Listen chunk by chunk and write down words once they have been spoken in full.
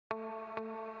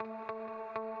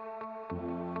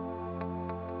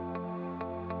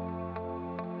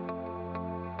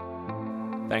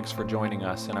Thanks for joining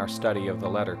us in our study of the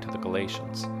letter to the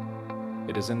Galatians.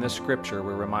 It is in this scripture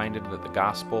we're reminded that the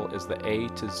gospel is the A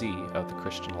to Z of the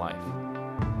Christian life.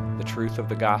 The truth of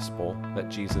the gospel, that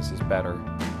Jesus is better,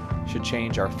 should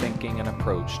change our thinking and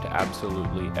approach to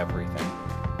absolutely everything.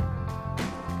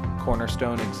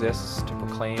 Cornerstone exists to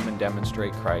proclaim and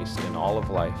demonstrate Christ in all of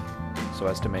life so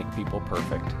as to make people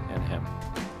perfect in Him.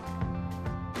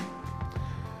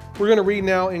 We're going to read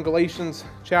now in Galatians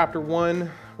chapter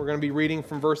 1. We're going to be reading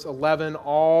from verse 11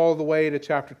 all the way to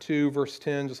chapter 2, verse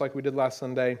 10, just like we did last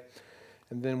Sunday.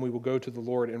 And then we will go to the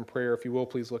Lord in prayer. If you will,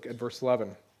 please look at verse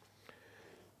 11.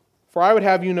 For I would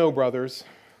have you know, brothers,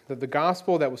 that the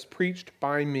gospel that was preached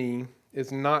by me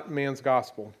is not man's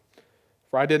gospel.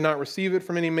 For I did not receive it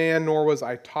from any man, nor was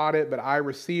I taught it, but I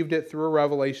received it through a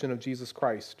revelation of Jesus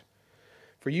Christ.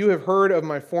 For you have heard of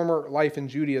my former life in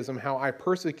Judaism, how I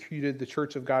persecuted the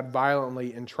church of God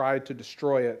violently and tried to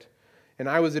destroy it. And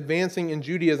I was advancing in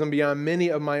Judaism beyond many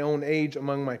of my own age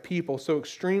among my people, so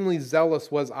extremely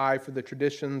zealous was I for the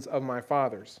traditions of my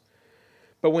fathers.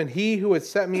 But when he who had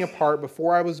set me apart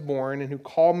before I was born, and who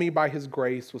called me by his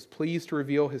grace, was pleased to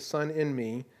reveal his Son in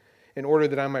me, in order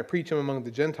that I might preach him among the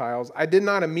Gentiles, I did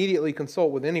not immediately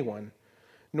consult with anyone,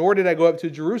 nor did I go up to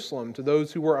Jerusalem to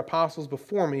those who were apostles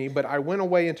before me, but I went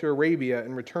away into Arabia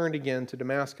and returned again to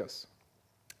Damascus.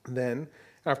 Then,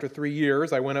 after 3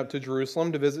 years, I went up to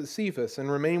Jerusalem to visit Cephas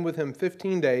and remained with him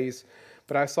 15 days,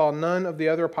 but I saw none of the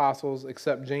other apostles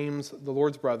except James, the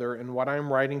Lord's brother, and what I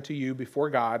am writing to you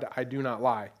before God, I do not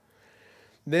lie.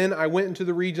 Then I went into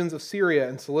the regions of Syria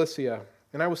and Cilicia,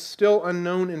 and I was still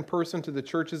unknown in person to the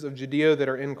churches of Judea that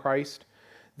are in Christ.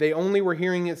 They only were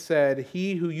hearing it said,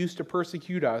 he who used to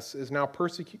persecute us is now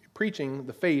preaching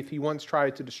the faith he once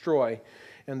tried to destroy,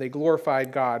 and they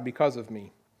glorified God because of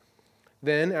me.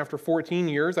 Then, after 14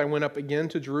 years, I went up again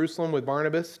to Jerusalem with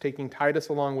Barnabas, taking Titus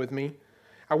along with me.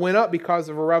 I went up because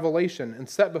of a revelation and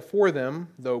set before them,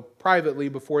 though privately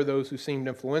before those who seemed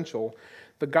influential,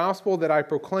 the gospel that I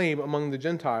proclaim among the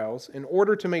Gentiles, in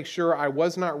order to make sure I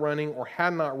was not running or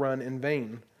had not run in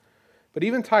vain. But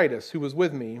even Titus, who was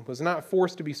with me, was not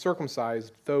forced to be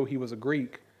circumcised, though he was a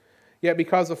Greek. Yet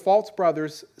because of false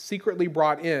brothers secretly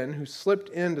brought in, who slipped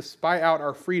in to spy out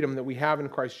our freedom that we have in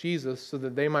Christ Jesus, so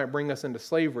that they might bring us into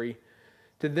slavery,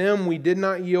 to them we did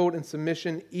not yield in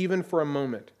submission even for a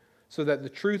moment, so that the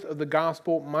truth of the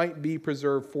gospel might be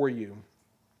preserved for you.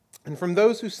 And from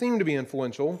those who seem to be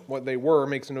influential, what they were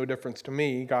makes no difference to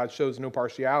me, God shows no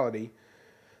partiality.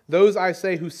 Those, I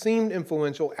say, who seemed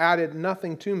influential added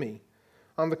nothing to me.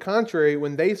 On the contrary,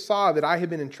 when they saw that I had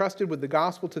been entrusted with the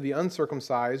gospel to the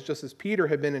uncircumcised, just as Peter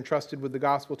had been entrusted with the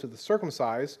gospel to the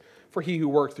circumcised, for he who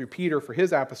worked through Peter for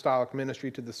his apostolic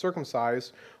ministry to the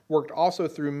circumcised worked also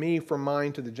through me for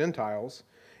mine to the Gentiles.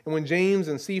 And when James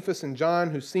and Cephas and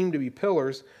John, who seemed to be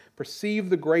pillars, perceived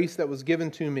the grace that was given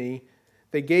to me,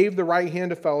 they gave the right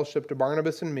hand of fellowship to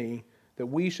Barnabas and me, that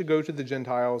we should go to the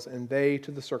Gentiles and they to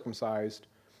the circumcised.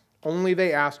 Only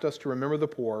they asked us to remember the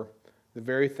poor, the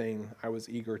very thing I was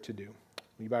eager to do.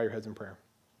 Will you bow your heads in prayer?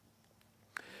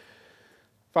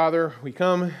 Father, we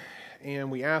come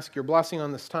and we ask your blessing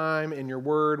on this time and your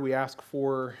word. We ask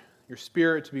for your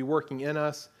Spirit to be working in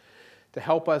us, to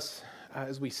help us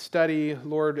as we study.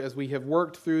 Lord, as we have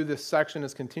worked through this section,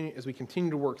 as we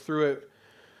continue to work through it,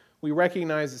 we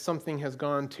recognize that something has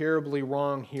gone terribly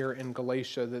wrong here in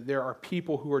Galatia, that there are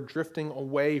people who are drifting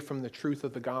away from the truth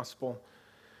of the gospel.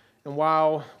 And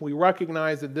while we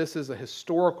recognize that this is a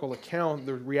historical account,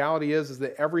 the reality is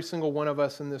that every single one of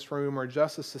us in this room are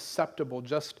just as susceptible,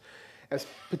 just as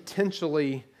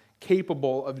potentially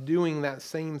capable of doing that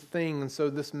same thing. And so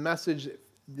this message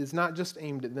is not just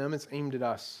aimed at them, it's aimed at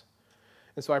us.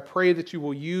 And so I pray that you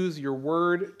will use your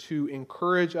word to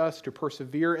encourage us to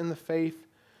persevere in the faith,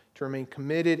 to remain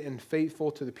committed and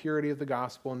faithful to the purity of the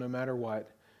gospel no matter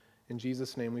what. In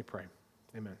Jesus' name we pray.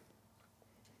 Amen.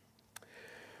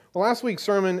 Well, last week's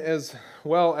sermon, as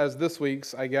well as this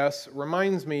week's, I guess,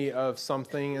 reminds me of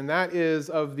something, and that is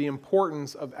of the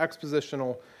importance of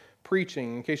expositional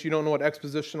preaching. In case you don't know what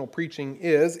expositional preaching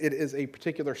is, it is a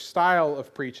particular style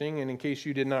of preaching, and in case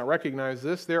you did not recognize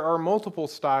this, there are multiple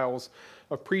styles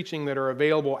of preaching that are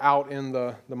available out in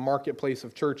the marketplace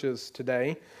of churches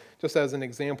today. Just as an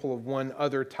example of one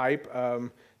other type,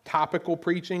 topical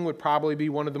preaching would probably be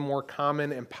one of the more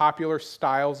common and popular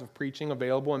styles of preaching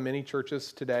available in many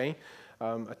churches today.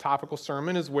 A topical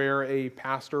sermon is where a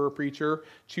pastor or preacher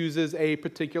chooses a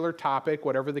particular topic,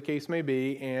 whatever the case may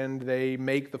be, and they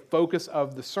make the focus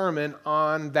of the sermon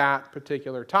on that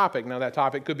particular topic. Now, that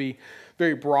topic could be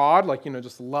very broad, like,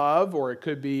 just love, or it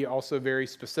could be also very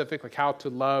specific, like how to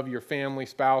love your family,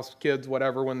 spouse, kids,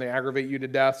 whatever, when they aggravate you to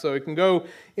death. So it can go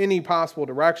any possible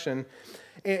direction.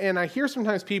 And I hear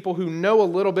sometimes people who know a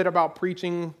little bit about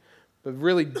preaching but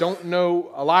really don't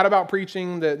know a lot about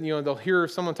preaching, that they'll hear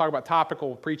someone talk about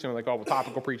topical preaching, and like, oh, well,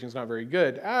 topical preaching is not very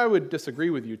good. I would disagree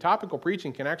with you. Topical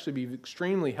preaching can actually be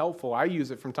extremely helpful. I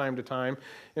use it from time to time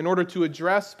in order to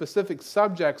address specific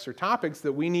subjects or topics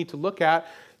that we need to look at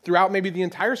throughout maybe the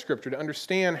entire Scripture to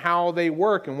understand how they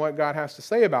work and what God has to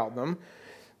say about them.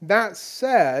 That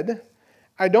said,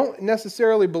 I don't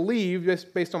necessarily believe,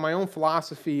 just based on my own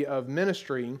philosophy of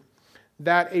ministry,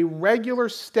 that a regular,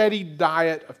 steady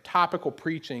diet of topical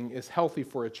preaching is healthy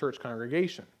for a church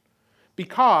congregation.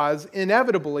 Because,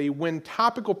 inevitably, when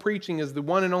topical preaching is the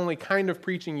one and only kind of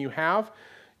preaching you have,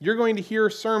 you're going to hear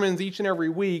sermons each and every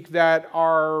week that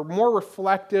are more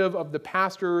reflective of the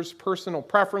pastor's personal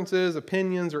preferences,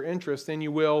 opinions, or interests than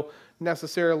you will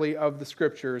necessarily of the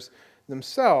Scriptures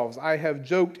themselves. I have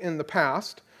joked in the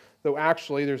past, though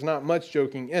actually there's not much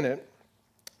joking in it,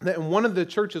 that in one of the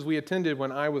churches we attended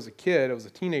when I was a kid, I was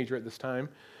a teenager at this time,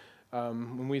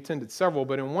 when we attended several,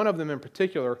 but in one of them in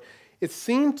particular, it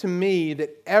seemed to me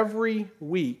that every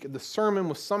week the sermon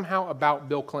was somehow about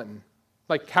Bill Clinton.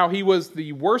 Like how he was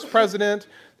the worst president,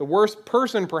 the worst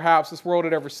person perhaps this world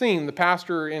had ever seen. The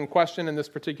pastor in question in this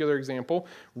particular example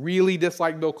really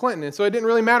disliked Bill Clinton. And so it didn't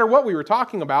really matter what we were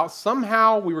talking about.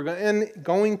 Somehow we were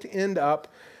going to end up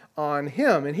on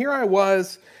him. And here I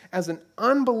was as an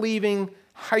unbelieving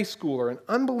high schooler, an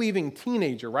unbelieving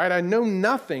teenager, right? I know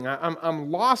nothing.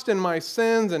 I'm lost in my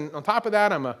sins, and on top of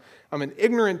that, I'm an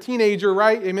ignorant teenager,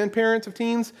 right? Amen, parents of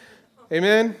teens?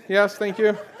 Amen? Yes, thank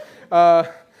you.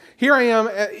 Here I am,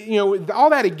 with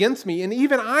all that against me, and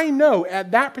even I know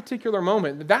at that particular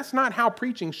moment that that's not how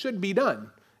preaching should be done.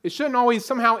 It shouldn't always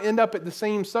somehow end up at the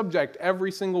same subject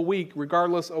every single week,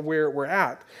 regardless of where we're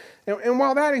at. And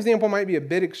while that example might be a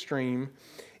bit extreme,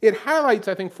 it highlights,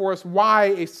 I think, for us why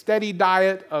a steady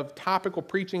diet of topical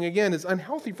preaching, again, is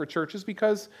unhealthy for churches,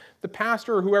 because the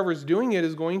pastor or whoever is doing it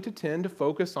is going to tend to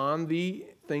focus on the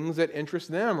things that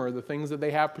interest them or the things that they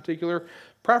have particular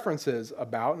preferences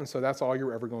about, and so that's all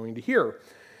you're ever going to hear.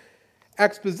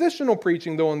 Expositional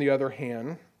preaching, though, on the other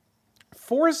hand,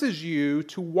 forces you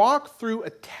to walk through a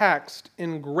text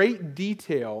in great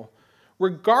detail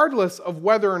regardless of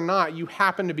whether or not you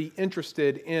happen to be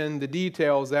interested in the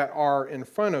details that are in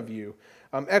front of you.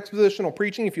 Expositional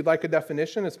preaching, if you'd like a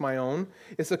definition, it's my own.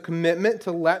 It's a commitment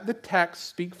to let the text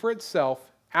speak for itself,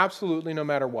 absolutely no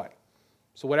matter what.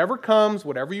 So whatever comes,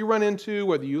 whatever you run into,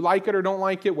 whether you like it or don't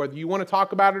like it, whether you want to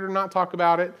talk about it or not talk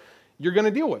about it, you're going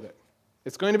to deal with it.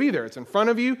 It's going to be there. It's in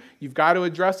front of you. You've got to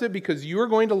address it because you are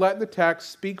going to let the text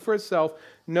speak for itself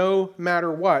no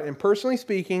matter what. And personally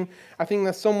speaking, I think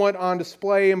that's somewhat on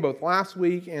display in both last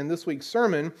week and this week's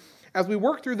sermon as we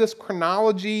work through this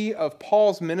chronology of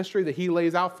Paul's ministry that he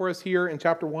lays out for us here in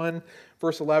chapter 1,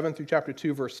 verse 11 through chapter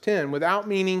 2, verse 10, without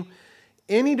meaning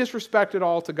any disrespect at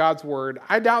all to God's word.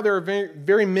 I doubt there are very,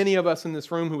 very many of us in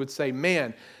this room who would say,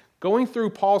 man, going through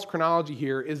Paul's chronology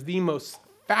here is the most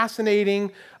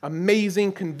fascinating, amazing,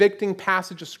 convicting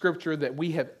passage of Scripture that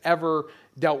we have ever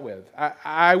dealt with.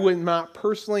 I would not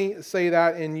personally say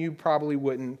that, and you probably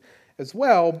wouldn't as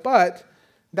well. But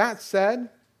that said,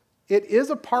 it is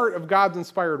a part of God's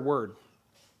inspired word.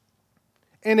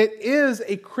 And it is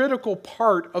a critical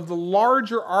part of the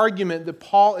larger argument that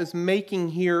Paul is making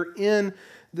here in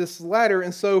this letter.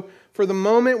 And so for the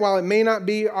moment, while it may not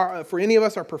be for any of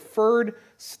us our preferred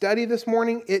study this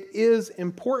morning, it is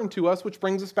important to us, which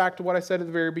brings us back to what I said at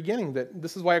the very beginning, that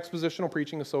this is why expositional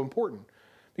preaching is so important.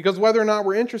 Because whether or not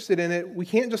we're interested in it, we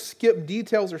can't just skip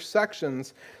details or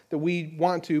sections that we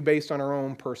want to based on our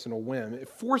own personal whim. It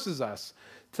forces us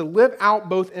to live out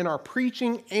both in our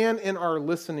preaching and in our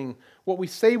listening what we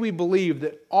say we believe,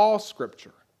 that all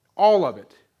Scripture, all of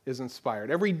it, is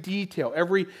inspired. Every detail,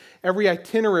 every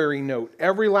itinerary note,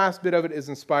 every last bit of it is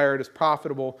inspired, is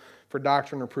profitable for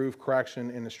doctrine, reproof, correction,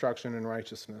 and instruction in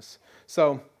righteousness.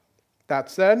 So,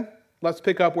 that said, let's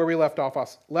pick up where we left off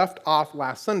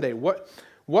last Sunday.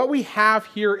 What we have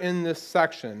here in this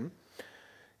section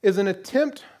is an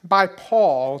attempt by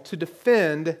Paul to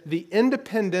defend the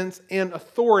independence and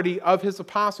authority of his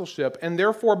apostleship, and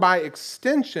therefore, by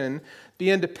extension,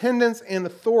 the independence and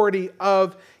authority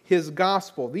of his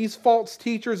gospel. These false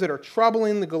teachers that are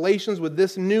troubling the Galatians with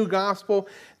this new gospel,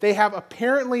 they have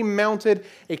apparently mounted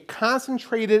a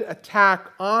concentrated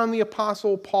attack on the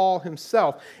Apostle Paul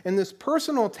himself. And this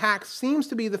personal attack seems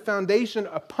to be the foundation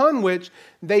upon which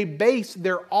they base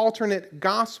their alternate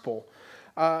gospel.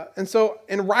 And so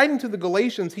in writing to the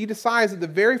Galatians, he decides that the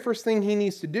very first thing he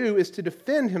needs to do is to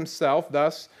defend himself,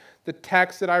 thus the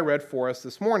text that I read for us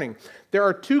this morning. There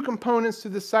are two components to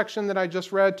this section that I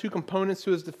just read, two components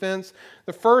to his defense.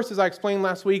 The first, as I explained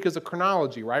last week, is a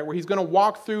chronology, right? Where he's going to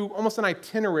walk through almost an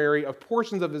itinerary of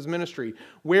portions of his ministry,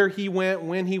 where he went,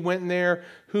 when he went there,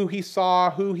 who he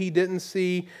saw, who he didn't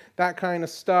see, that kind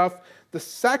of stuff. The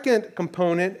second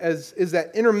component is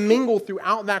that intermingled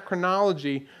throughout that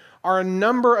chronology are a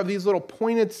number of these little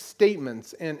pointed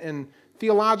statements and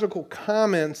theological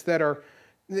comments that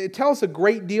it tells us a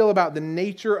great deal about the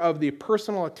nature of the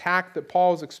personal attack that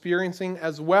Paul is experiencing,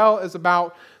 as well as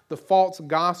about the false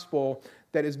gospel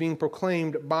that is being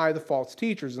proclaimed by the false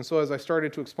teachers. And so as I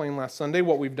started to explain last Sunday,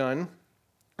 what we've done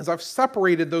is I've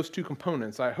separated those two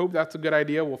components. I hope that's a good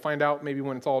idea. We'll find out maybe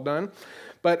when it's all done.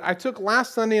 But I took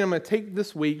last Sunday and I'm going to take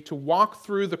this week to walk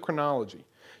through the chronology,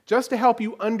 just to help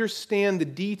you understand the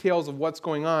details of what's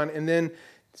going on. And then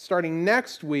starting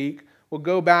next week, we'll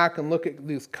go back and look at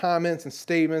these comments and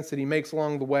statements that he makes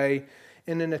along the way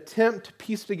in an attempt to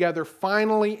piece together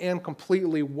finally and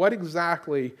completely what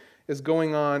exactly is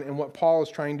going on and what Paul is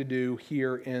trying to do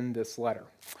here in this letter.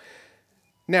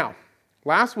 Now,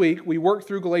 last week we worked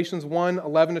through Galatians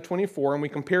 1:11-24 and we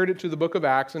compared it to the book of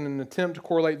Acts in an attempt to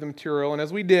correlate the material. And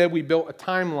as we did, we built a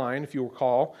timeline, if you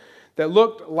recall, that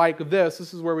looked like this.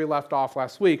 This is where we left off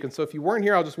last week. And so if you weren't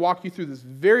here, I'll just walk you through this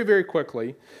very, very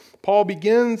quickly. Paul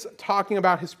begins talking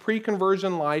about his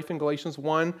pre-conversion life in Galatians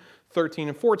 1:13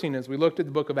 and 14. As we looked at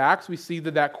the book of Acts, we see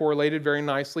that correlated very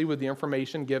nicely with the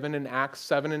information given in Acts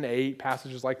 7 and 8,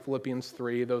 passages like Philippians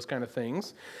 3, those kind of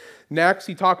things. Next,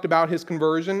 he talked about his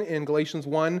conversion in Galatians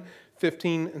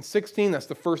 1:15 and 16. That's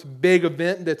the first big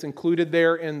event that's included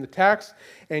there in the text.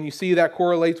 And you see that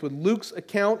correlates with Luke's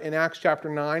account in Acts chapter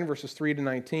 9, verses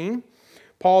 3-19.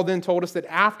 Paul then told us that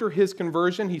after his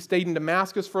conversion, he stayed in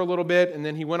Damascus for a little bit, and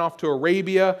then he went off to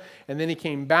Arabia, and then he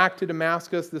came back to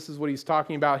Damascus. This is what he's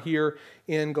talking about here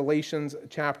in Galatians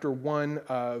chapter 1,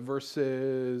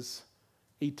 verses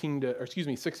 16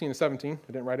 to 17.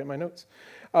 I didn't write it in my notes.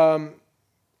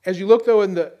 As you look, though,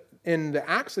 in the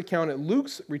Acts account at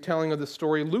Luke's retelling of the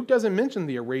story, Luke doesn't mention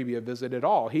the Arabia visit at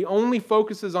all. He only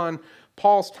focuses on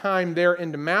Paul's time there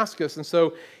in Damascus, and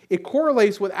so it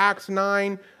correlates with Acts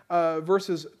 9,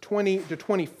 verses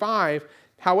 20-25.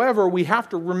 However, we have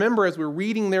to remember as we're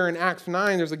reading there in Acts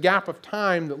 9, there's a gap of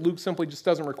time that Luke simply just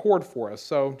doesn't record for us.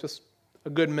 So just a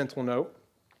good mental note.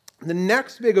 The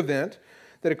next big event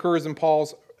that occurs in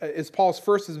Paul's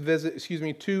first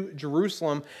visit, to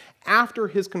Jerusalem after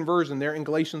his conversion there in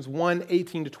Galatians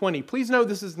 1:18-20. Please note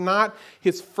this is not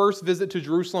his first visit to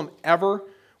Jerusalem ever.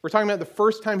 We're talking about the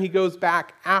first time he goes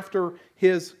back after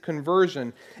his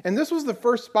conversion. And this was the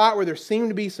first spot where there seemed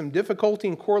to be some difficulty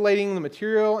in correlating the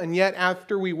material, and yet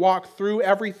after we walked through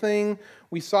everything,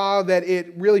 we saw that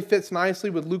it really fits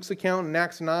nicely with Luke's account in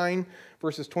Acts 9,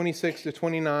 verses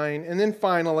 26-29. And then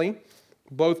finally,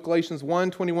 both Galatians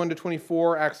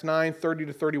 1:21-24, Acts 9,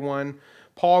 30-31,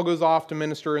 Paul goes off to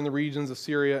minister in the regions of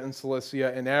Syria and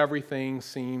Cilicia, and everything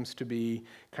seems to be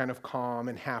kind of calm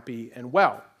and happy and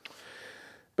well.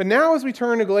 But now as we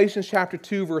turn to Galatians chapter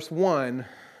 2, verse 1,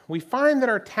 we find that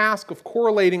our task of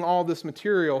correlating all this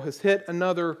material has hit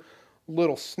another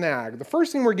little snag. The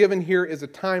first thing we're given here is a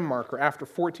time marker after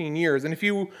 14 years. And if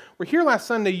you were here last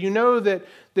Sunday, you know that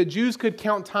Jews could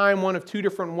count time one of two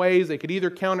different ways. They could either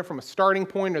count it from a starting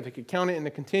point or they could count it in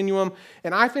a continuum.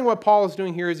 And I think what Paul is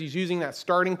doing here is he's using that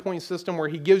starting point system where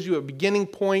he gives you a beginning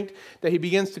point that he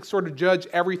begins to sort of judge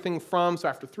everything from. So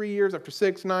after 3 years, after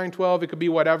 6, 9, 12, it could be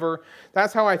whatever.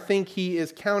 That's how I think he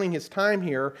is counting his time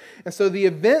here. And so the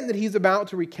event that he's about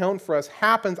to recount for us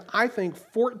happens, I think,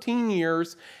 14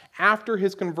 years after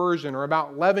his conversion, or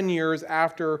about 11 years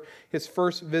after his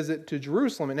first visit to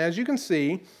Jerusalem. And as you can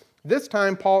see, this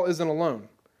time Paul isn't alone.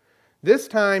 This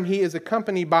time he is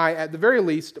accompanied by, at the very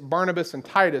least, Barnabas and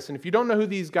Titus. And if you don't know who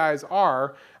these guys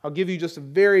are, I'll give you just a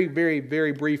very, very,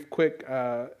 very brief, quick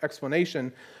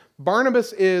explanation.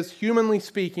 Barnabas is, humanly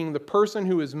speaking, the person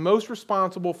who is most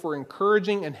responsible for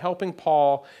encouraging and helping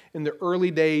Paul in the early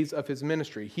days of his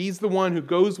ministry. He's the one who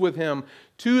goes with him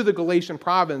to the Galatian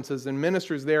provinces and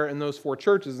ministers there in those 4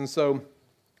 churches. And so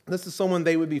This is someone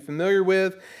they would be familiar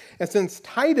with. And since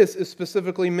Titus is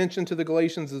specifically mentioned to the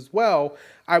Galatians as well,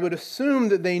 I would assume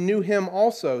that they knew him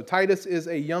also. Titus is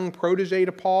a young protege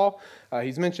to Paul.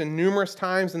 He's mentioned numerous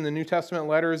times in the New Testament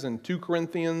letters in 2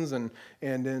 Corinthians and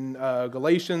in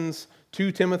Galatians,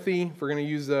 2 Timothy, if we're going to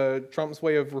use Trump's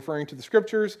way of referring to the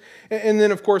scriptures. And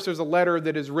then, of course, there's a letter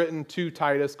that is written to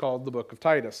Titus called the Book of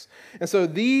Titus. And so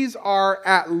these are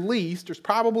at least, there's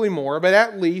probably more, but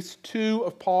at least 2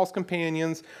 of Paul's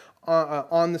companions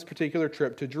on this particular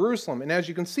trip to Jerusalem. And as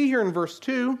you can see here in verse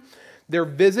 2, their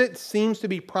visit seems to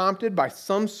be prompted by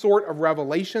some sort of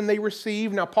revelation they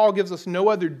received. Now, Paul gives us no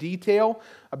other detail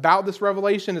about this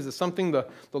revelation. Is it something the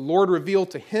Lord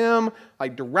revealed to him,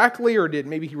 like directly, or did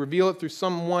maybe he reveal it through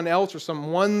someone else or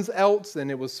someone's else, and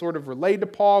it was sort of relayed to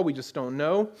Paul? We just don't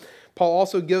know. Paul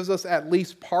also gives us at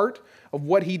least part of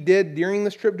what he did during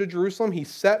this trip to Jerusalem. He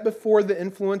set before the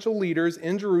influential leaders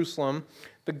in Jerusalem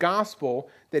the gospel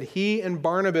that he and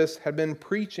Barnabas had been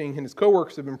preaching, and his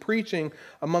co-workers had been preaching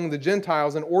among the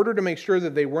Gentiles in order to make sure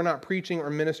that they were not preaching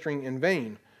or ministering in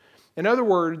vain. In other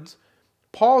words,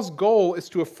 Paul's goal is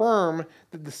to affirm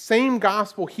that the same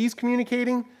gospel he's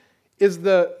communicating is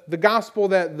the gospel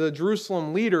that the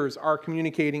Jerusalem leaders are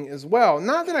communicating as well.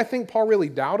 Not that I think Paul really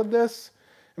doubted this.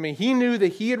 I mean, he knew that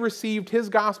he had received his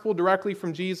gospel directly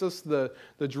from Jesus. The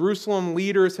Jerusalem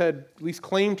leaders had at least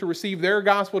claimed to receive their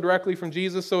gospel directly from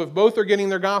Jesus. So if both are getting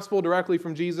their gospel directly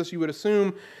from Jesus, you would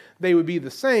assume they would be the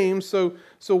same. So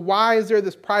why is there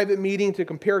this private meeting to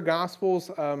compare gospels?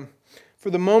 For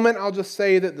the moment, I'll just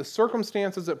say that the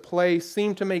circumstances at play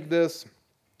seem to make this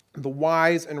the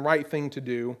wise and right thing to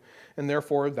do, and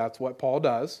therefore that's what Paul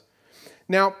does.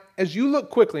 Now, as you look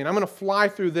quickly, and I'm going to fly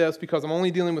through this because I'm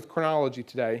only dealing with chronology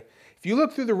today. If you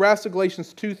look through the rest of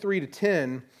Galatians 2, 3 to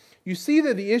 10, you see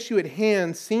that the issue at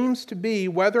hand seems to be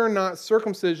whether or not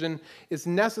circumcision is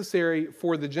necessary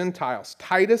for the Gentiles.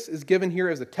 Titus is given here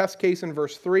as a test case in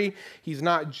verse 3. He's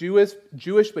not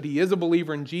Jewish, but he is a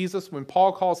believer in Jesus. When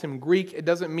Paul calls him Greek, it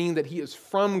doesn't mean that he is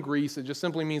from Greece. It just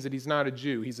simply means that he's not a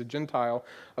Jew. He's a Gentile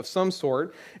of some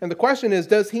sort. And the question is,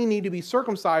 does he need to be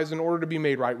circumcised in order to be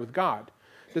made right with God?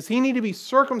 Does he need to be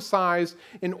circumcised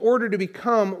in order to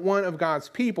become one of God's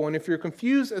people? And if you're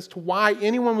confused as to why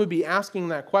anyone would be asking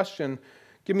that question,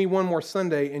 give me one more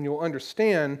Sunday and you'll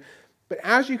understand. But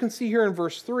as you can see here in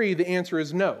verse 3, the answer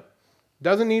is no.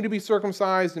 Doesn't need to be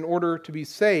circumcised in order to be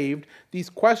saved. These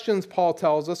questions, Paul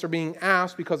tells us, are being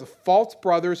asked because of false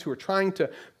brothers who are trying to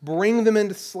bring them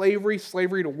into slavery.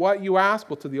 Slavery to what, you ask?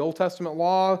 Well, to the Old Testament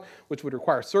law, which would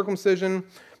require circumcision.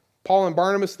 Paul and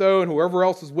Barnabas, though, and whoever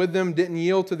else was with them, didn't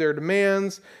yield to their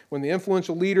demands. When the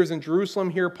influential leaders in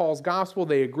Jerusalem hear Paul's gospel,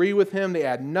 they agree with him. They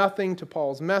add nothing to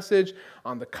Paul's message.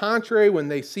 On the contrary, when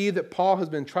they see that Paul has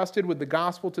been trusted with the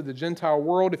gospel to the Gentile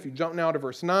world, if you jump now to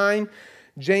verse 9,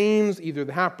 James, either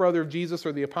the half-brother of Jesus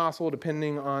or the apostle,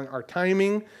 depending on our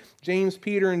timing, James,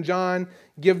 Peter, and John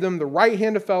give them the right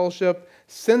hand of fellowship,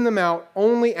 send them out,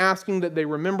 only asking that they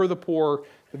remember the poor,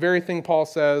 the very thing Paul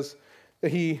says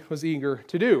that he was eager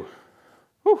to do.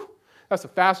 Whew, that's the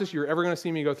fastest you're ever going to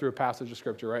see me go through a passage of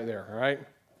Scripture right there, all right?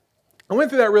 I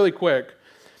went through that really quick,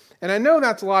 and I know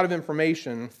that's a lot of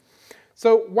information.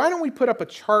 So why don't we put up a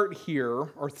chart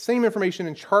here, or the same information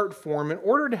in chart form, in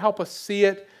order to help us see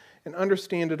it and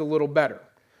understand it a little better.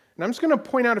 And I'm just going to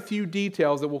point out a few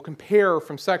details that we'll compare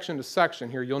from section to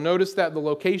section here. You'll notice that the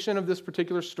location of this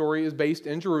particular story is based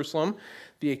in Jerusalem.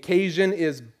 The occasion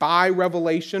is by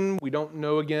revelation. We don't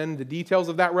know, again, the details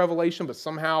of that revelation, but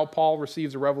somehow Paul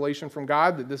receives a revelation from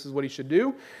God that this is what he should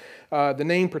do. The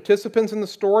named participants in the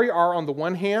story are, on the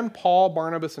one hand, Paul,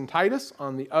 Barnabas, and Titus.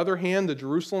 On the other hand, the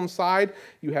Jerusalem side,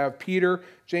 you have Peter,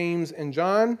 James, and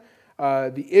John.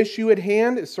 The issue at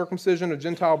hand is circumcision of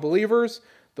Gentile believers.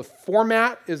 The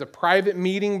format is a private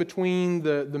meeting between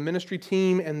the ministry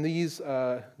team and these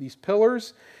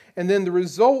pillars. And then the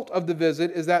result of the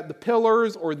visit is that the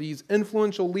pillars, or these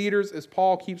influential leaders, as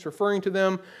Paul keeps referring to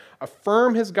them,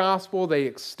 affirm his gospel. They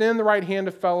extend the right hand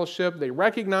of fellowship. They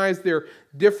recognize their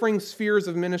differing spheres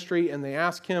of ministry, and they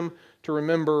ask him to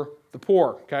remember the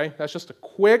poor. Okay, that's just a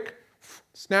quick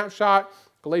snapshot.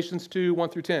 Galatians 2, 1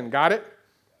 through 10. Got it?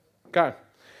 Okay.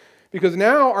 Because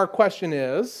now our question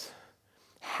is,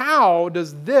 how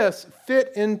does this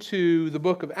fit into the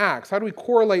book of Acts? How do we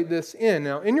correlate this in?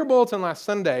 Now, in your bulletin last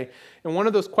Sunday, and one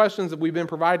of those questions that we've been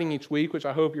providing each week, which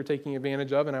I hope you're taking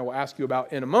advantage of and I will ask you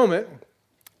about in a moment,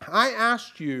 I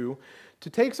asked you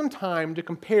to take some time to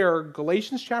compare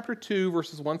Galatians chapter 2,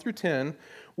 verses 1 through 10,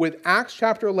 with Acts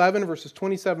chapter 11, verses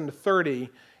 27 to 30,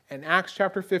 and Acts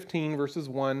chapter 15, verses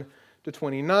 1 to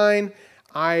 29.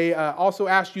 I also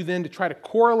asked you then to try to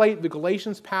correlate the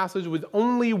Galatians passage with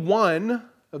only one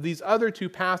of these other two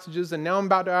passages, and now I'm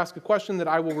about to ask a question that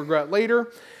I will regret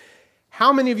later.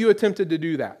 How many of you attempted to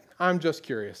do that? I'm just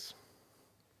curious.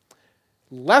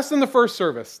 Less than the first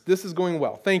service. This is going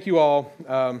well. Thank you all.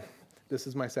 This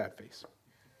is my sad face.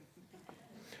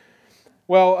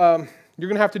 Well, you're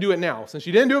going to have to do it now. Since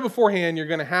you didn't do it beforehand, you're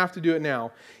going to have to do it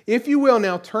now. If you will,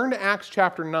 now turn to Acts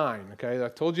chapter 9. Okay, I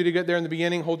told you to get there in the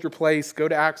beginning. Hold your place. Go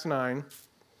to Acts 9. And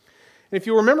if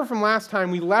you remember from last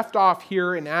time, we left off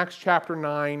here in Acts chapter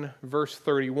 9, verse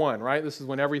 31, right? This is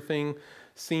when everything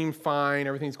seemed fine.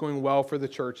 Everything's going well for the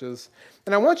churches.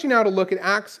 And I want you now to look at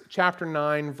Acts chapter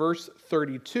 9, verse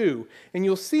 32. And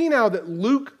you'll see now that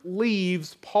Luke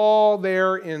leaves Paul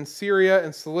there in Syria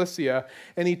and Cilicia,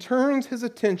 and he turns his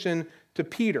attention to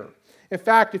Peter. In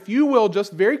fact, if you will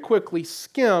just very quickly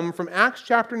skim from Acts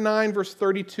chapter 9, verse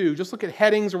 32, just look at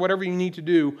headings or whatever you need to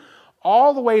do,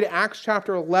 all the way to Acts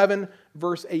chapter 11,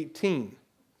 verse 18.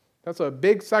 That's a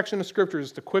big section of scripture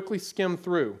just to quickly skim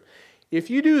through. If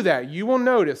you do that, you will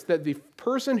notice that the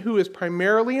person who is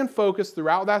primarily in focus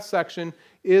throughout that section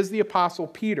is the Apostle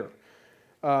Peter.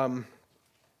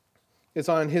 It's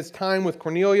on his time with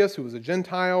Cornelius, who was a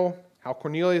Gentile, how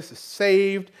Cornelius is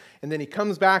saved, and then he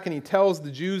comes back and he tells the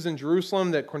Jews in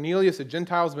Jerusalem that Cornelius, a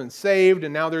Gentile, has been saved,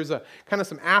 and now there's a kind of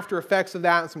some after effects of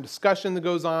that and some discussion that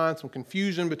goes on, some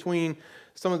confusion between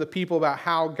some of the people about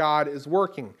how God is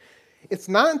working. It's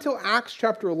not until Acts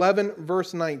chapter 11,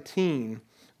 verse 19,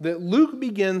 that Luke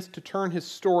begins to turn his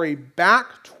story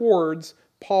back towards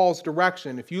Paul's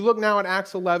direction. If you look now at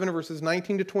Acts 11, verses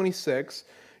 19 to 26,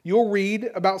 you'll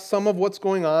read about some of what's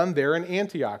going on there in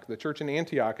Antioch, the church in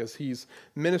Antioch, as he's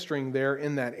ministering there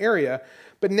in that area.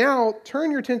 But now turn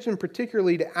your attention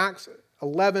particularly to Acts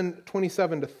 11,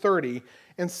 27 to 30,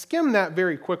 and skim that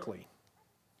very quickly.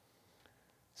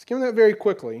 Skim that very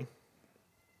quickly,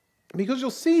 because you'll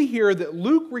see here that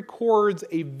Luke records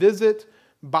a visit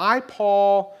by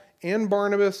Paul and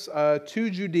Barnabas to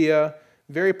Judea,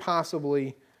 very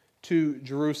possibly to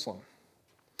Jerusalem.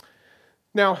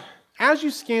 Now, as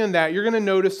you scan that, you're going to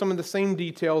notice some of the same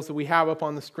details that we have up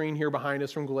on the screen here behind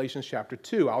us from Galatians chapter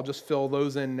 2. I'll just fill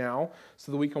those in now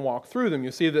so that we can walk through them.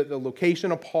 You'll see that the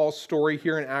location of Paul's story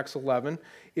here in Acts 11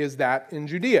 is that in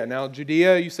Judea. Now,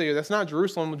 Judea, you say, that's not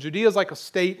Jerusalem. Judea is like a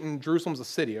state and Jerusalem's a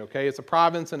city, okay? It's a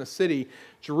province and a city.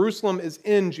 Jerusalem is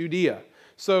in Judea.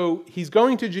 So he's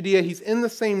going to Judea. He's in the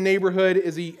same neighborhood.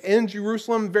 Is he in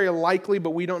Jerusalem? Very likely,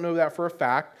 but we don't know that for a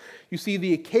fact. You see,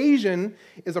 the occasion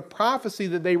is a prophecy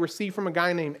that they received from a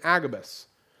guy named Agabus.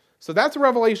 So that's a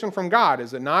revelation from God,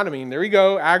 is it not? I mean, there you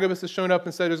go. Agabus has shown up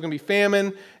and said there's going to be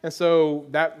famine, and so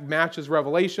that matches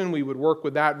revelation. We would work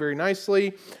with that very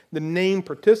nicely. The named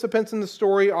participants in the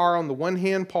story are, on the one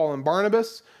hand, Paul and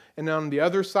Barnabas, and on the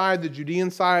other side, the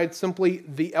Judean side, simply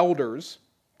the elders.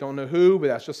 Don't know who, but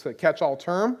that's just a catch-all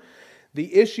term.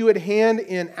 The issue at hand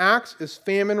in Acts is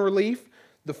famine relief.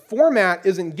 The format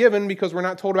isn't given because we're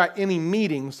not told about any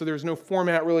meetings, so there's no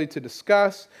format really to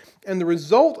discuss. And the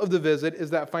result of the visit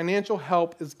is that financial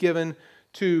help is given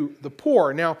to the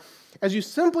poor. Now, as you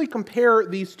simply compare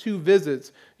these two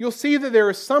visits, you'll see that there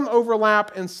is some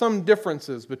overlap and some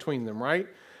differences between them, right?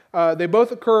 They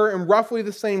both occur in roughly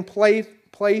the same place,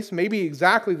 maybe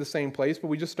exactly the same place, but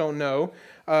we just don't know.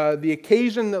 The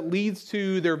occasion that leads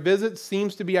to their visit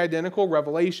seems to be identical.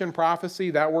 Revelation,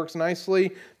 prophecy, that works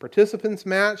nicely. Participants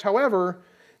match. However,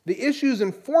 the issues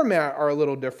and format are a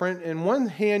little different. In one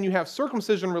hand, you have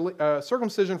circumcision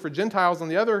for Gentiles. On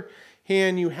the other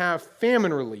hand, you have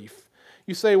famine relief.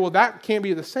 You say, well, that can't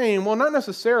be the same. Well, not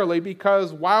necessarily,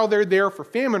 because while they're there for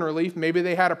famine relief, maybe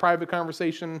they had a private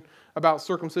conversation about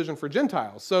circumcision for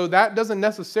Gentiles. So that doesn't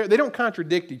necessarily, they don't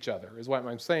contradict each other, is what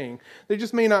I'm saying. They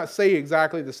just may not say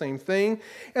exactly the same thing.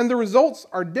 And the results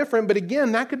are different, but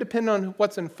again, that could depend on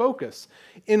what's in focus.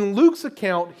 In Luke's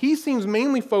account, he seems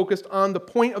mainly focused on the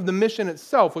point of the mission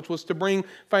itself, which was to bring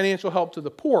financial help to the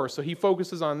poor. So he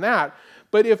focuses on that.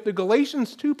 But if the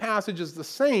Galatians 2 passage is the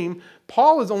same,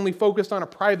 Paul is only focused on a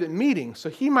private meeting. So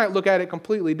he might look at it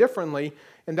completely differently,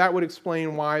 and that would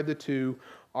explain why the two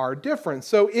are different.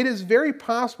 So it is very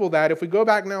possible that if we go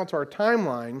back now to our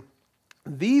timeline,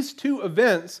 these two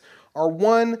events are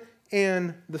one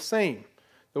and the same.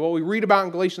 That what we read about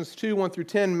in Galatians 2, 1 through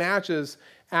 10 matches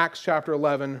Acts chapter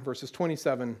 11, verses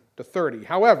 27 to 30.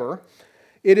 However,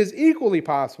 it is equally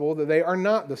possible that they are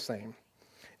not the same,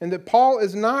 and that Paul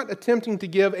is not attempting to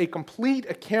give a complete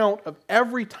account of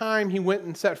every time he went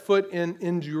and set foot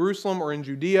in Jerusalem or in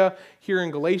Judea here in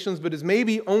Galatians, but is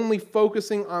maybe only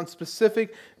focusing on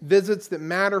specific visits that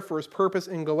matter for his purpose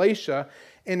in Galatia.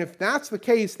 And if that's the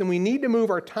case, then we need to move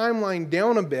our timeline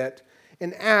down a bit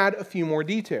and add a few more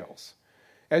details.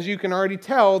 As you can already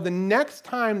tell, the next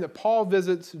time that Paul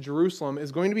visits Jerusalem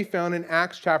is going to be found in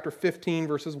Acts chapter 15,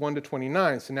 verses 1 to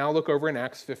 29. So now look over in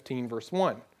Acts 15, verse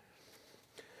 1.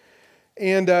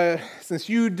 And since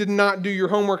you did not do your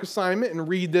homework assignment and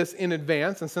read this in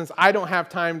advance, and since I don't have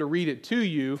time to read it to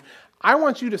you, I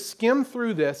want you to skim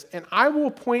through this, and I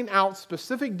will point out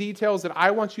specific details that I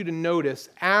want you to notice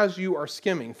as you are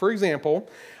skimming. For example,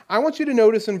 I want you to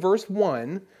notice in verse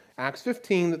 1, Acts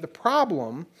 15, that the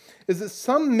problem is that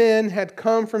some men had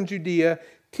come from Judea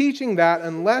teaching that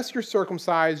unless you're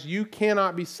circumcised, you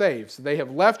cannot be saved. So they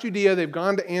have left Judea, they've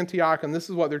gone to Antioch, and this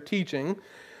is what they're teaching.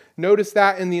 Notice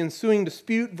that in the ensuing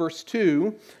dispute, verse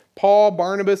 2, Paul,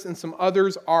 Barnabas, and some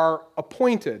others are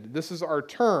appointed. This is our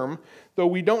term, though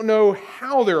we don't know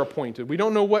how they're appointed. We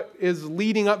don't know what is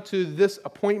leading up to this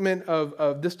appointment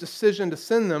of this decision to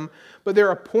send them, but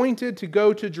they're appointed to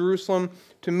go to Jerusalem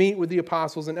to meet with the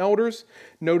apostles and elders.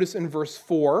 Notice in verse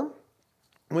 4,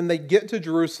 when they get to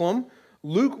Jerusalem,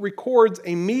 Luke records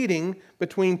a meeting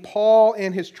between Paul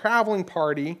and his traveling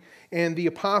party and the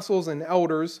apostles and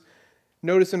elders.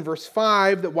 Notice in verse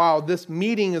 5 that while this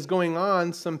meeting is going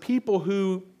on, some people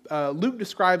who Luke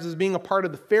describes as being a part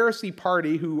of the Pharisee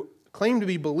party who claim to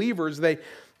be believers,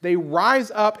 they rise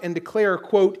up and declare,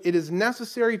 quote, "It is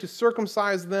necessary to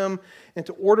circumcise them and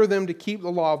to order them to keep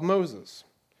the law of Moses."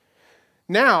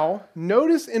 Now,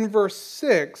 notice in verse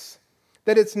 6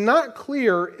 that it's not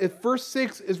clear if verse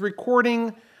 6 is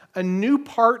recording a new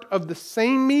part of the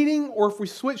same meeting or if we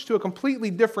switch to a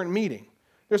completely different meeting.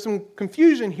 There's some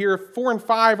confusion here. 4 and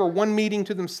 5 are one meeting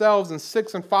to themselves, and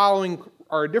 6 and following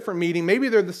are a different meeting. Maybe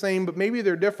they're the same, but maybe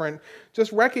they're different.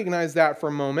 Just recognize that for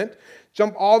a moment.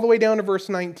 Jump all the way down to verse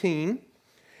 19.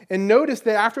 And notice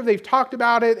that after they've talked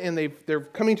about it and they're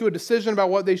coming to a decision about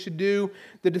what they should do,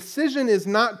 the decision is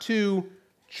not to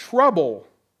trouble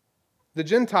the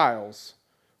Gentiles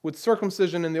with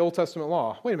circumcision in the Old Testament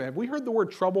law. Wait a minute, have we heard the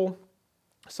word trouble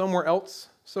somewhere else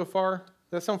so far? Does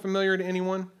that sound familiar to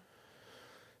anyone?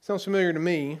 Sounds familiar to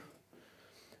me.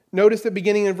 Notice that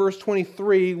beginning in verse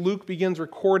 23, Luke begins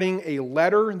recording a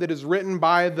letter that is written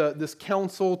by this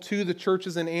council to the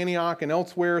churches in Antioch and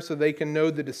elsewhere so they can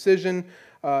know the decision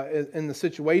in the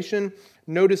situation.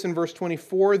 Notice in verse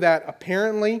 24 that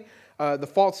apparently the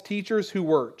false teachers who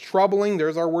were troubling,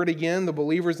 there's our word again, the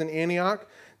believers in Antioch,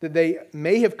 that they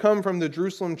may have come from the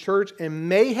Jerusalem church and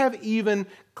may have even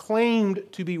claimed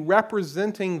to be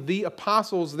representing the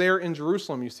apostles there in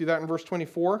Jerusalem. You see that in verse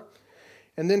 24?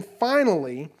 And then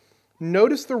finally,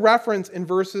 notice the reference in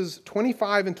verses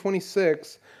 25 and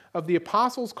 26 of the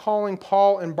apostles calling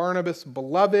Paul and Barnabas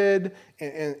beloved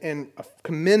and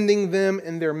commending them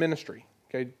in their ministry.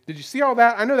 Okay, did you see all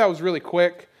that? I know that was really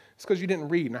quick. It's because you didn't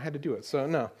read and I had to do it. So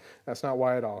no, that's not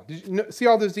why at all. Did you see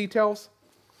all those details?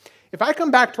 If I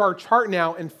come back to our chart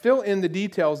now and fill in the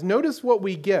details, notice what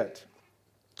we get.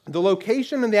 The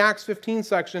location in the Acts 15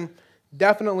 section,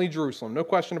 definitely Jerusalem. No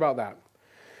question about that.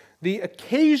 The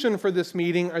occasion for this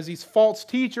meeting are these false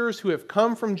teachers who have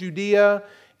come from Judea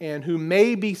and who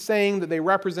may be saying that they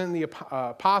represent the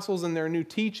apostles in their new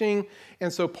teaching.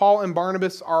 And so Paul and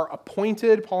Barnabas are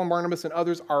appointed, Paul and Barnabas and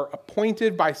others are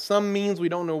appointed by some means, we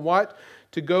don't know what,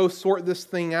 to go sort this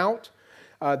thing out.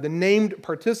 The named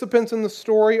participants in the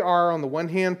story are, on the one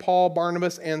hand, Paul,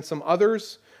 Barnabas, and some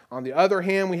others. On the other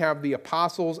hand, we have the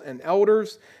apostles and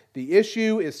elders. The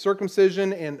issue is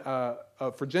circumcision and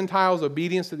for Gentiles,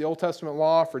 obedience to the Old Testament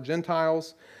law for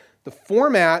Gentiles. The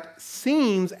format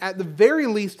seems, at the very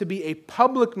least, to be a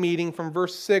public meeting from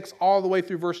verse 6 all the way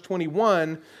through verse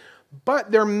 21,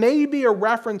 but there may be a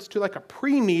reference to like a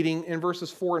pre-meeting in verses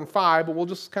 4 and 5, but we'll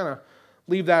just kind of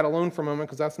leave that alone for a moment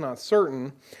because that's not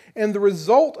certain. And the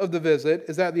result of the visit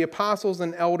is that the apostles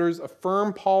and elders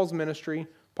affirm Paul's ministry,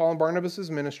 Paul and Barnabas'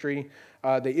 ministry.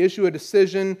 They issue a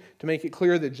decision to make it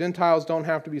clear that Gentiles don't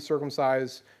have to be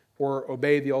circumcised or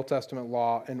obey the Old Testament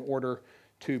law in order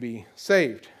to be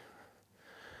saved.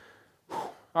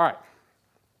 All right.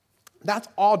 That's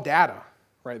all data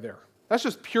right there. That's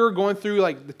just pure going through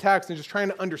like the text and just trying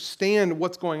to understand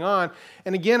what's going on.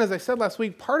 And again, as I said last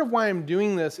week, part of why I'm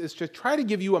doing this is to try to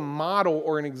give you a model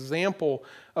or an example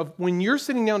of when you're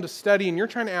sitting down to study and you're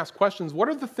trying to ask questions, what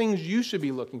are the things you should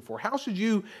be looking for? How should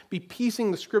you be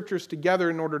piecing the scriptures together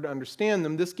in order to understand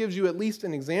them? This gives you at least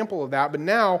an example of that. But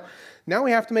now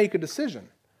we have to make a decision.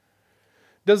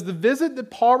 Does the visit that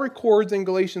Paul records in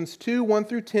Galatians 2, 1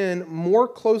 through 10 more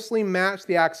closely match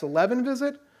the Acts 11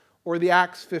 visit or the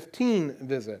Acts 15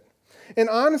 visit? And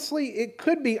honestly, it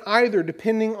could be either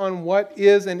depending on what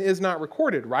is and is not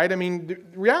recorded, right? I mean, the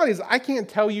reality is I can't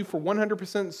tell you for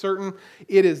 100% certain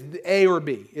it is A or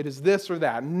B. It is this or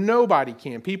that. Nobody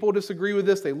can. People disagree with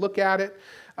this. They look at it.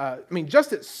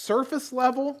 Just at surface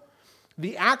level,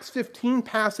 the Acts 15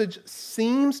 passage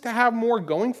seems to have more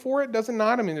going for it, does it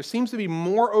not? There seems to be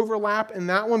more overlap in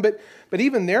that one, but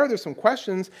even there's some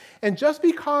questions. And just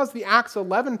because the Acts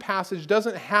 11 passage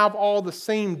doesn't have all the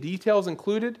same details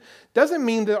included, doesn't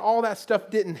mean that all that stuff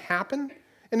didn't happen,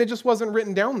 and it just wasn't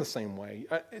written down the same way.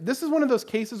 This is one of those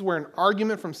cases where an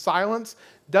argument from silence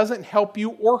doesn't help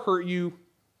you or hurt you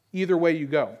either way you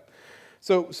go.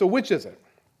 So which is it?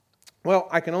 Well,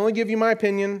 I can only give you my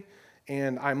opinion.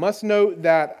 And I must note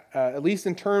that, at least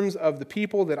in terms of the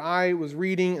people that I was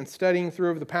reading and studying through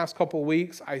over the past couple of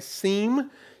weeks, I seem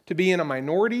to be in a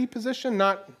minority position,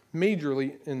 not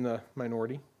majorly in the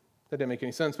minority. That didn't make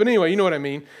any sense. But anyway, you know what I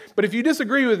mean. But if you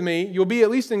disagree with me, you'll be at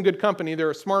least in good company. There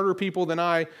are smarter people than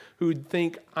I who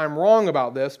think I'm wrong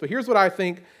about this. But here's what I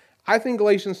think. I think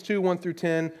Galatians 2, 1 through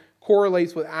 10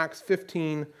 correlates with Acts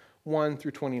 15, 1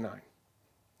 through 29,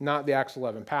 not the Acts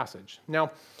 11 passage.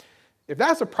 Now, if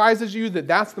that surprises you that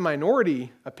that's the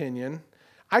minority opinion,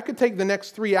 I could take the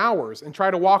next 3 hours and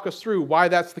try to walk us through why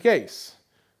that's the case.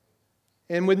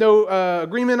 And with no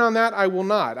agreement on that, I will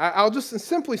not. I'll just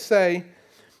simply say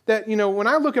that, when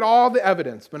I look at all the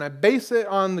evidence, when I base it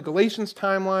on the Galatians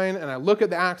timeline and I look at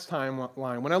the Acts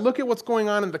timeline, when I look at what's going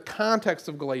on in the context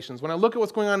of Galatians, when I look at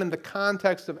what's going on in the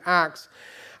context of Acts,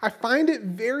 I find it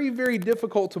very, very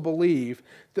difficult to believe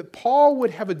that Paul would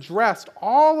have addressed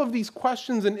all of these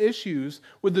questions and issues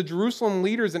with the Jerusalem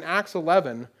leaders in Acts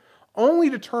 11, only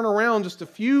to turn around just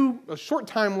a short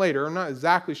time later, I'm not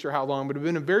exactly sure how long, but it would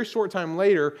have been a very short time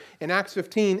later in Acts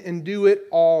 15 and do it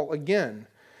all again.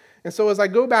 And so as I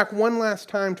go back one last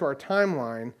time to our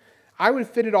timeline, I would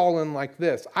fit it all in like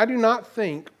this. I do not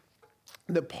think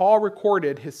that Paul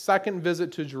recorded his second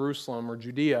visit to Jerusalem or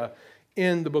Judea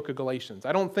in the book of Galatians.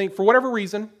 I don't think, for whatever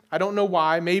reason, I don't know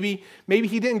why, maybe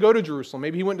he didn't go to Jerusalem.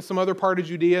 Maybe he went to some other part of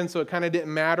Judea and so it kind of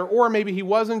didn't matter. Or maybe he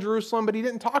was in Jerusalem, but he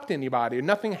didn't talk to anybody.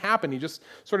 Nothing happened. He just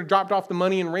sort of dropped off the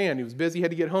money and ran. He was busy,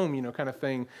 had to get home, kind of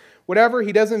thing. Whatever,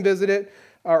 he doesn't visit it,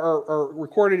 or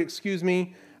record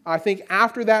it, I think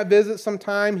after that visit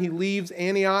sometime, he leaves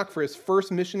Antioch for his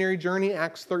first missionary journey,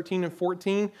 Acts 13 and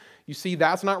 14. You see,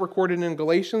 that's not recorded in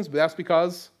Galatians, but that's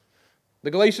because the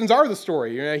Galatians are the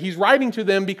story. He's writing to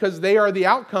them because they are the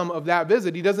outcome of that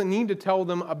visit. He doesn't need to tell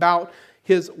them about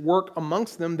his work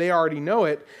amongst them. They already know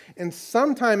it. And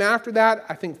sometime after that,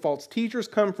 I think false teachers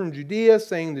come from Judea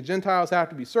saying the Gentiles have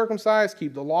to be circumcised,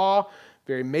 keep the law,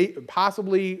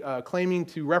 possibly claiming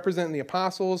to represent the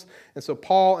apostles. And so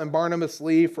Paul and Barnabas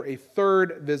leave for a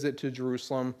third visit to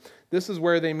Jerusalem. This is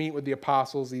where they meet with the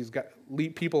apostles, these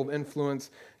people of influence,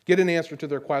 get an answer to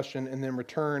their question, and then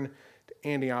return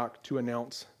Antioch to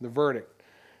announce the verdict.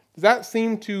 Does that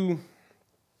seem to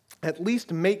at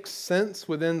least make sense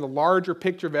within the larger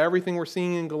picture of everything we're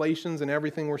seeing in Galatians and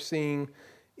everything we're seeing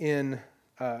in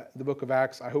the book of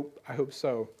Acts? I hope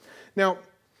so. Now,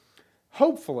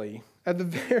 hopefully, at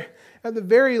the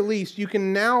very least, you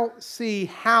can now see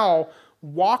how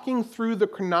walking through the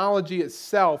chronology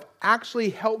itself actually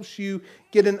helps you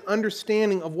get an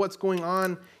understanding of what's going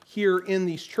on here in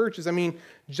these churches.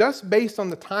 Just based on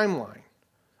the timeline,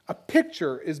 a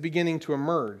picture is beginning to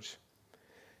emerge.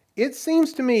 It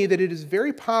seems to me that it is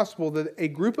very possible that a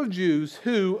group of Jews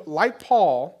who, like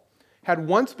Paul, had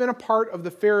once been a part of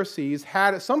the Pharisees,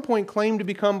 had at some point claimed to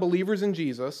become believers in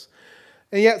Jesus,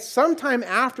 and yet sometime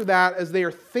after that, as they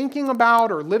are thinking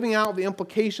about or living out the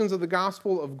implications of the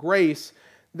gospel of grace,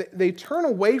 they turn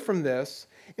away from this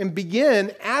and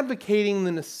begin advocating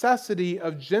the necessity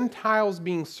of Gentiles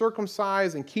being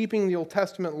circumcised and keeping the Old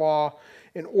Testament law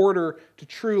in order to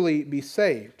truly be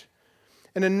saved.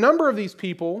 And a number of these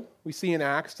people, we see in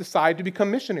Acts, decide to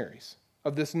become missionaries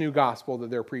of this new gospel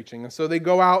that they're preaching. And so they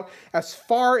go out as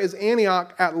far as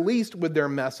Antioch, at least with their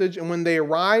message. And when they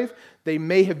arrive, they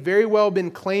may have very well been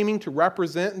claiming to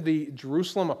represent the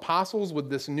Jerusalem apostles with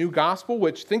this new gospel,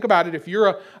 which, think about it, if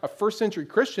you're a first century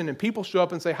Christian and people show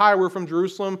up and say, "Hi, we're from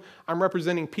Jerusalem, I'm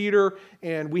representing Peter,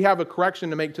 and we have a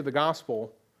correction to make to the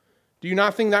gospel," do you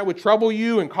not think that would trouble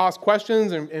you and cause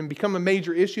questions and become a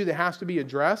major issue that has to be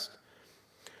addressed?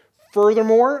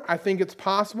 Furthermore, I think it's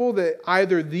possible that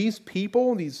either these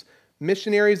people, these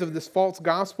missionaries of this false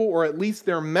gospel, or at least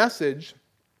their message,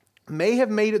 may have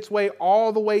made its way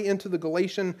all the way into the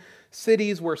Galatian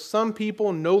cities where some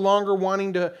people, no longer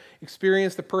wanting to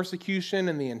experience the persecution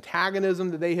and the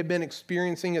antagonism that they had been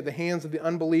experiencing at the hands of the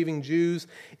unbelieving Jews,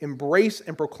 embrace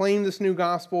and proclaim this new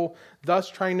gospel, thus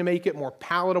trying to make it more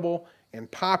palatable and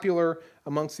popular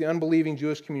amongst the unbelieving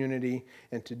Jewish community.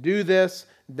 And to do this,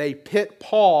 they pit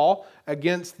Paul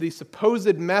against the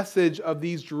supposed message of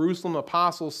these Jerusalem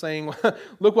apostles saying,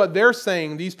 look what they're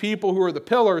saying. These people who are the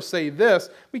pillars say this.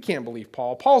 We can't believe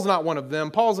Paul. Paul's not one of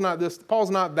them. Paul's not this.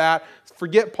 Paul's not that.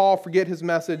 Forget Paul. Forget his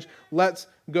message. Let's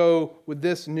go with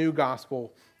this new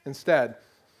gospel instead.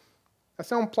 That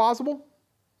sound plausible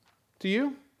to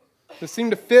you? Does it seem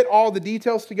to fit all the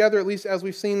details together, at least as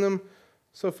we've seen them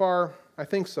so far? I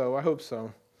think so. I hope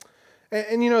so.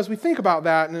 And as we think about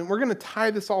that, and we're going to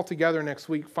tie this all together next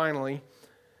week finally,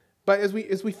 but as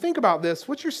we think about this,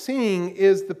 what you're seeing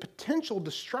is the potential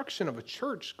destruction of a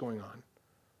church going on,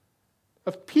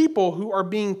 of people who are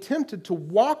being tempted to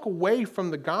walk away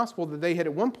from the gospel that they had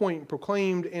at one point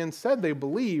proclaimed and said they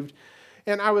believed.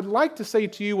 And I would like to say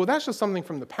to you, well, that's just something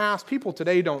from the past. People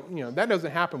today don't, that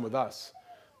doesn't happen with us.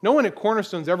 No one at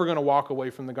Cornerstone is ever going to walk away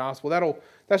from the gospel.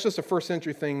 That's just a first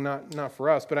century thing, not for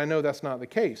us, but I know that's not the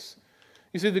case.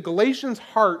 You see, the Galatians'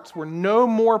 hearts were no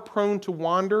more prone to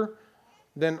wander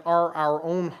than are our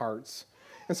own hearts.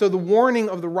 And so the warning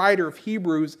of the writer of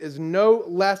Hebrews is no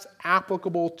less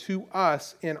applicable to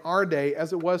us in our day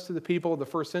as it was to the people of the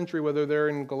first century, whether they're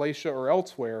in Galatia or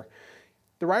elsewhere.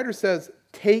 The writer says,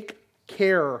 take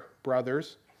care,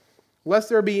 brothers, lest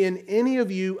there be in any of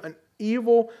you an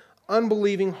evil,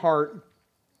 unbelieving heart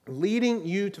leading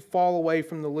you to fall away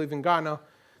from the living God. Now,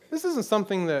 this isn't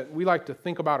something that we like to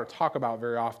think about or talk about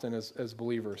very often as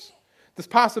believers. This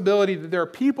possibility that there are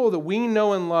people that we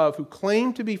know and love who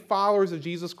claim to be followers of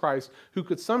Jesus Christ who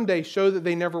could someday show that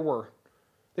they never were.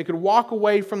 They could walk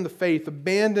away from the faith,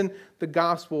 abandon the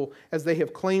gospel as they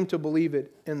have claimed to believe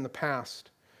it in the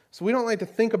past. So we don't like to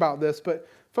think about this, but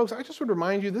folks, I just would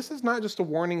remind you, this is not just a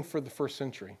warning for the first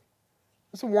century.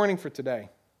 It's a warning for today.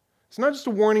 It's not just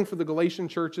a warning for the Galatian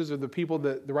churches or the people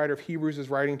that the writer of Hebrews is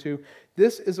writing to.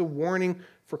 This is a warning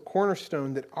for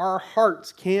Cornerstone that our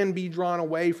hearts can be drawn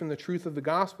away from the truth of the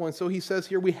gospel. And so he says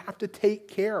here we have to take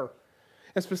care.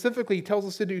 And specifically, he tells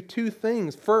us to do two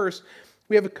things. First,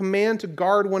 we have a command to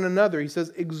guard one another. He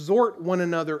says, exhort one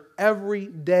another every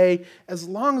day, as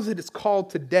long as it is called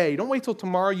today. Don't wait till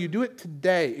tomorrow. You do it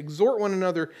today. Exhort one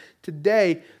another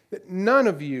today, that none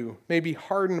of you may be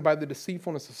hardened by the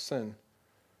deceitfulness of sin.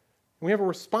 We have a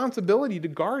responsibility to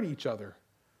guard each other.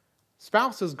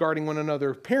 Spouses guarding one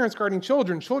another, parents guarding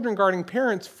children, children guarding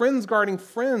parents, friends guarding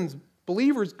friends,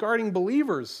 believers guarding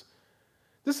believers.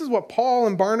 This is what Paul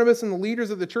and Barnabas and the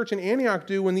leaders of the church in Antioch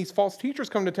do when these false teachers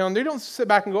come to town. They don't sit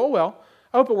back and go, oh, well,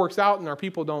 I hope it works out and our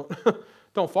people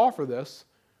don't fall for this.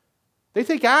 They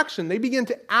take action. They begin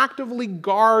to actively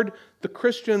guard the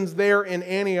Christians there in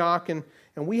Antioch, and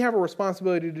we have a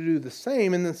responsibility to do the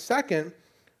same. And then second,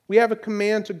 we have a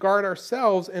command to guard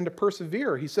ourselves and to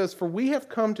persevere. He says, for we have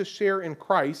come to share in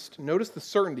Christ. Notice the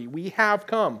certainty. We have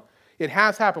come. It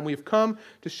has happened. We have come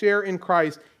to share in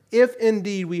Christ if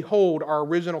indeed we hold our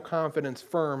original confidence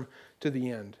firm to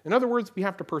the end. In other words, we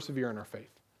have to persevere in our faith.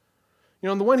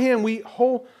 On the one hand, we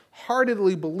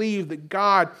wholeheartedly believe that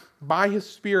God, by His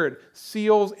Spirit,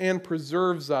 seals and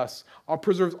preserves us,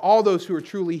 preserves all those who are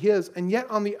truly His. And yet,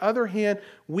 on the other hand,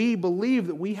 we believe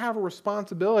that we have a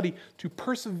responsibility to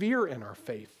persevere in our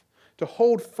faith, to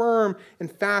hold firm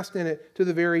and fast in it to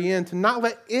the very end, to not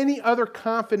let any other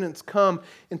confidence come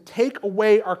and take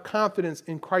away our confidence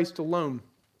in Christ alone,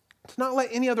 to not let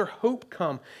any other hope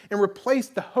come and replace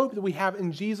the hope that we have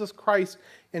in Jesus Christ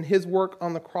and His work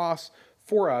on the cross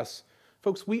for us.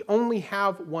 Folks, we only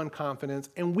have one confidence,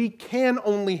 and we can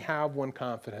only have one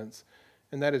confidence,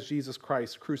 and that is Jesus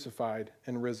Christ crucified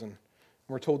and risen. And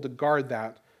we're told to guard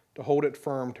that, to hold it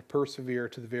firm, to persevere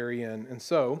to the very end. And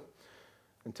so,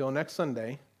 until next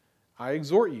Sunday, I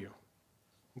exhort you,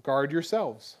 guard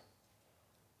yourselves,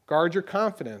 guard your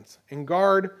confidence, and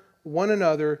guard one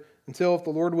another until, if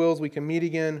the Lord wills, we can meet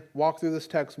again, walk through this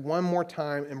text one more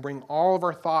time, and bring all of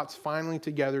our thoughts finally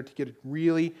together to get a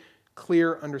really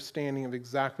clear understanding of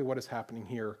exactly what is happening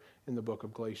here in the book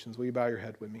of Galatians. Will you bow your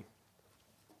head with me?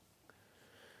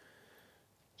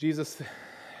 Jesus,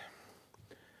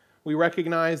 we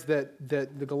recognize that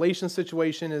the Galatian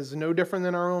situation is no different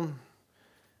than our own.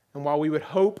 And while we would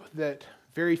hope that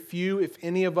very few, if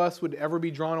any of us, would ever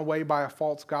be drawn away by a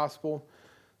false gospel,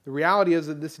 the reality is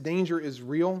that this danger is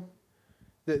real,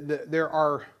 that there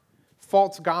are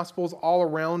false gospels all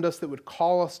around us that would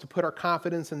call us to put our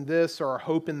confidence in this or our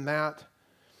hope in that.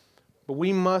 But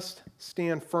we must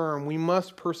stand firm. We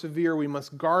must persevere. We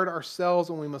must guard ourselves,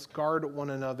 and we must guard one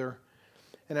another.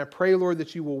 And I pray, Lord,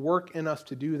 that you will work in us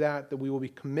to do that, that we will be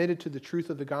committed to the truth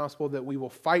of the gospel, that we will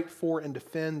fight for and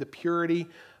defend the purity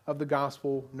of the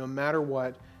gospel no matter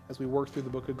what as we work through the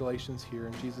book of Galatians here.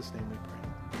 In Jesus' name we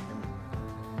pray. Amen.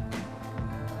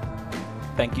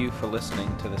 Thank you for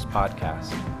listening to this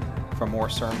podcast. For more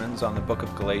sermons on the book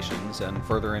of Galatians and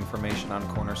further information on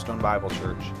Cornerstone Bible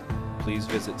Church, please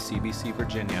visit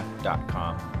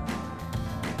cbcvirginia.com.